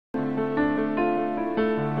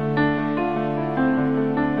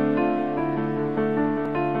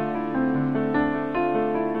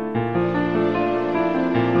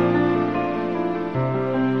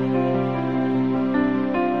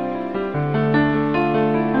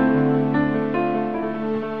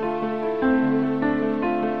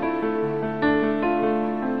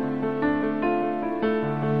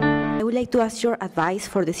to ask your advice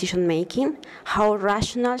for decision making. How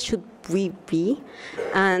rational should we be?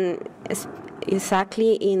 And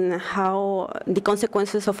exactly in how the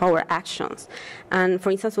consequences of our actions. And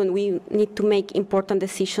for instance, when we need to make important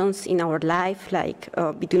decisions in our life, like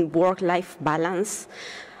between work-life balance,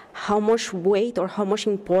 how much weight or how much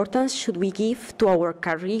importance should we give to our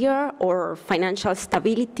career or financial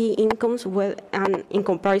stability, incomes, and in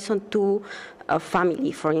comparison to a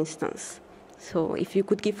family, for instance? So if you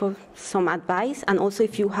could give us some advice, and also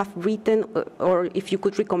if you have written or if you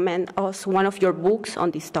could recommend us one of your books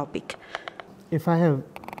on this topic. If I have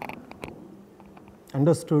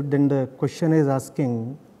understood, then the question is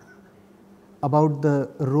asking about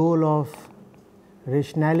the role of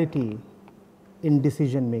rationality in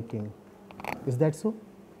decision making. Is that so?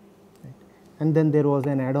 Right. And then there was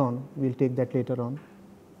an add-on, we'll take that later on.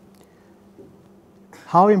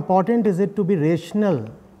 How important is it to be rational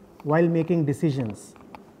while making decisions?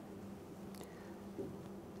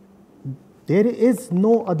 There is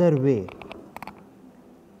no other way.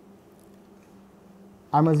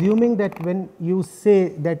 I'm assuming that when you say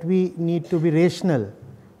that we need to be rational,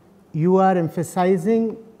 you are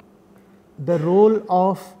emphasizing the role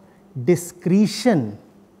of discretion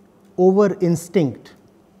over instinct,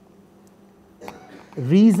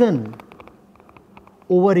 reason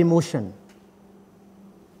over emotion.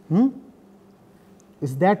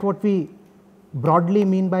 Is that what we broadly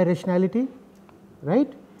mean by rationality?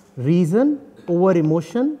 Right? Reason over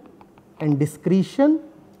emotion and discretion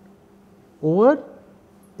over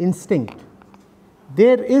instinct.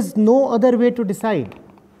 There is no other way to decide.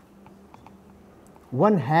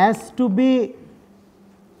 One has to be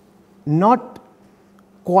not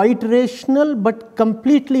quite rational but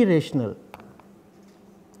completely rational.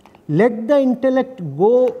 Let the intellect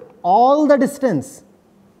go all the distance.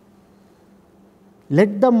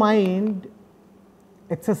 Let the mind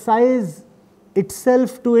exercise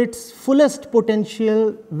itself to its fullest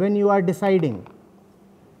potential when you are deciding.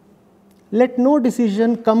 Let no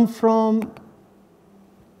decision come from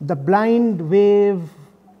the blind wave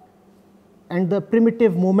and the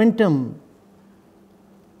primitive momentum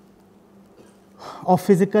of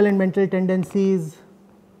physical and mental tendencies,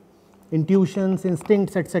 intuitions,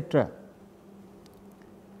 instincts, etc.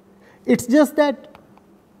 It's just that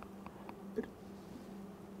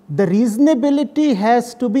the reasonability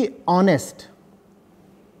has to be honest.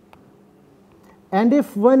 And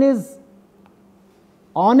if one is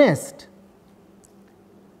honest,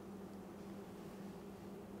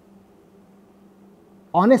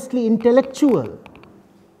 honestly intellectual,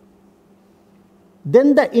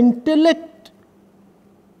 then the intellect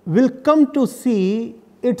will come to see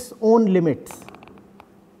its own limits.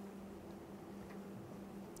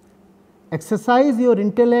 Exercise your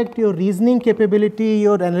intellect, your reasoning capability,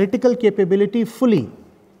 your analytical capability fully.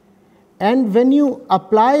 And when you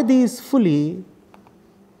apply these fully,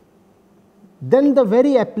 then the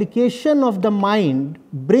very application of the mind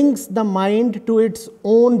brings the mind to its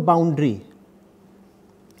own boundary.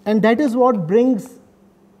 And that is what brings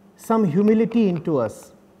some humility into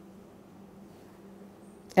us.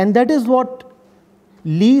 And that is what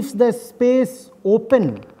leaves the space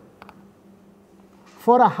open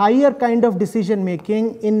for a higher kind of decision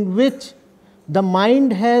making in which the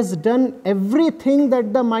mind has done everything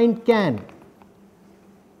that the mind can.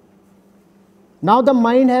 Now the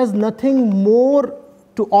mind has nothing more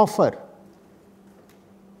to offer.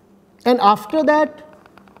 And after that,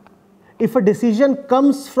 if a decision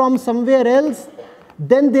comes from somewhere else,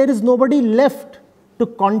 then there is nobody left to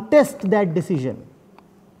contest that decision.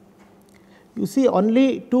 You see,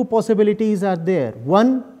 only two possibilities are there.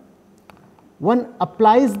 One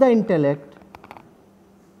applies the intellect,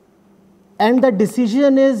 and the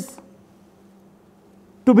decision is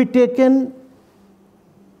to be taken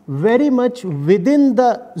very much within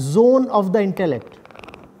the zone of the intellect.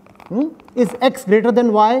 Is X greater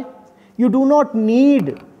than Y? You do not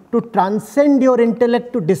need to transcend your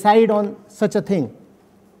intellect to decide on such a thing.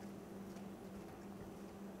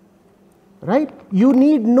 Right? You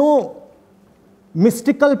need no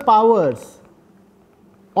mystical powers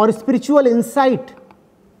or spiritual insight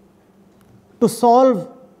to solve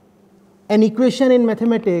an equation in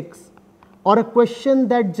mathematics or a question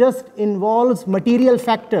that just involves material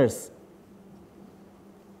factors.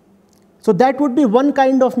 So that would be one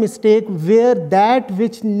kind of mistake where that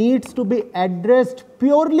which needs to be addressed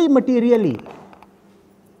purely materially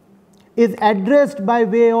is addressed by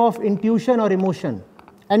way of intuition or emotion.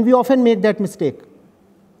 And we often make that mistake.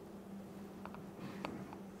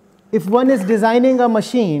 If one is designing a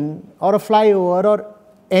machine or a flyover or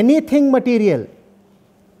anything material,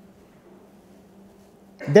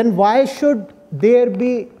 then why should there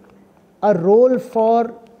be a role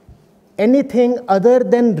for anything other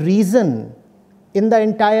than reason in the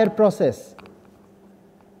entire process.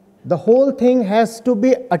 The whole thing has to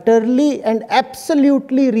be utterly and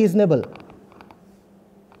absolutely reasonable.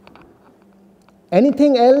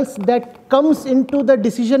 Anything else that comes into the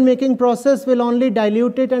decision-making process will only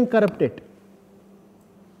dilute it and corrupt it.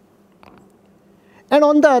 And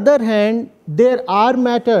on the other hand, there are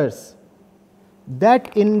matters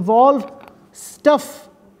that involve stuff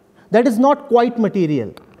that is not quite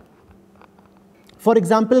material. For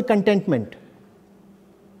example, contentment.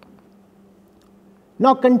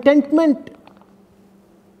 Now, contentment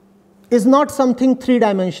is not something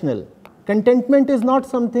three-dimensional. Contentment is not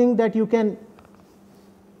something that you can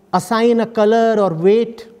assign a color or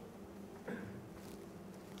weight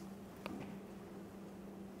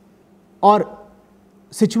or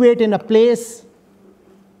situate in a place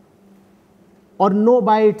or know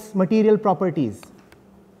by its material properties.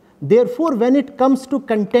 Therefore, when it comes to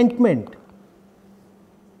contentment,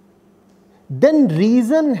 then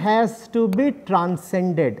reason has to be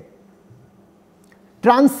transcended.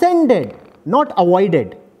 Transcended, not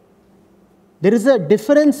avoided. There is a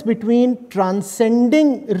difference between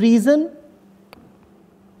transcending reason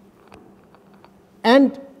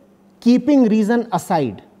and keeping reason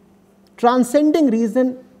aside. Transcending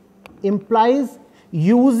reason implies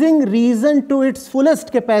using reason to its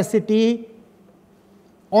fullest capacity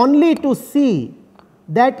only to see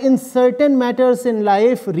that in certain matters in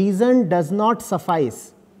life, reason does not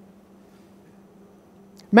suffice.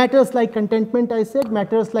 Matters like contentment, I said,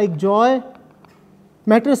 matters like joy,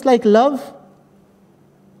 matters like love,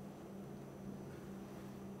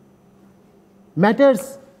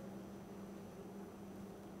 matters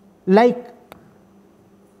like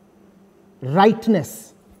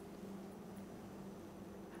rightness.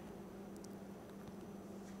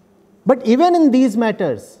 But even in these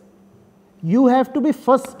matters, you have to be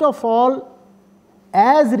first of all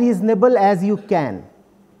as reasonable as you can,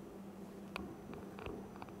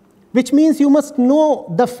 which means you must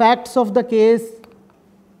know the facts of the case,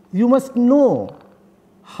 you must know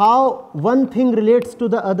how one thing relates to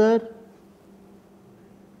the other,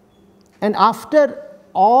 and after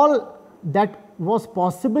all that was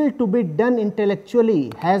possible to be done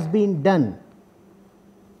intellectually has been done,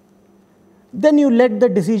 then you let the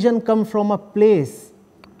decision come from a place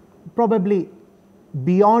probably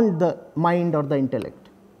beyond the mind or the intellect.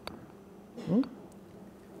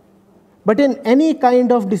 But in any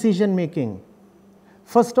kind of decision making,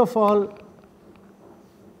 first of all,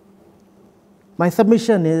 my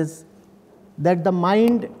submission is that the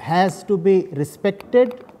mind has to be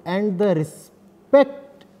respected, and the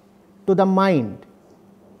respect to the mind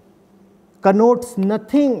connotes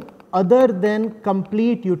nothing other than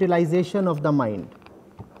complete utilization of the mind.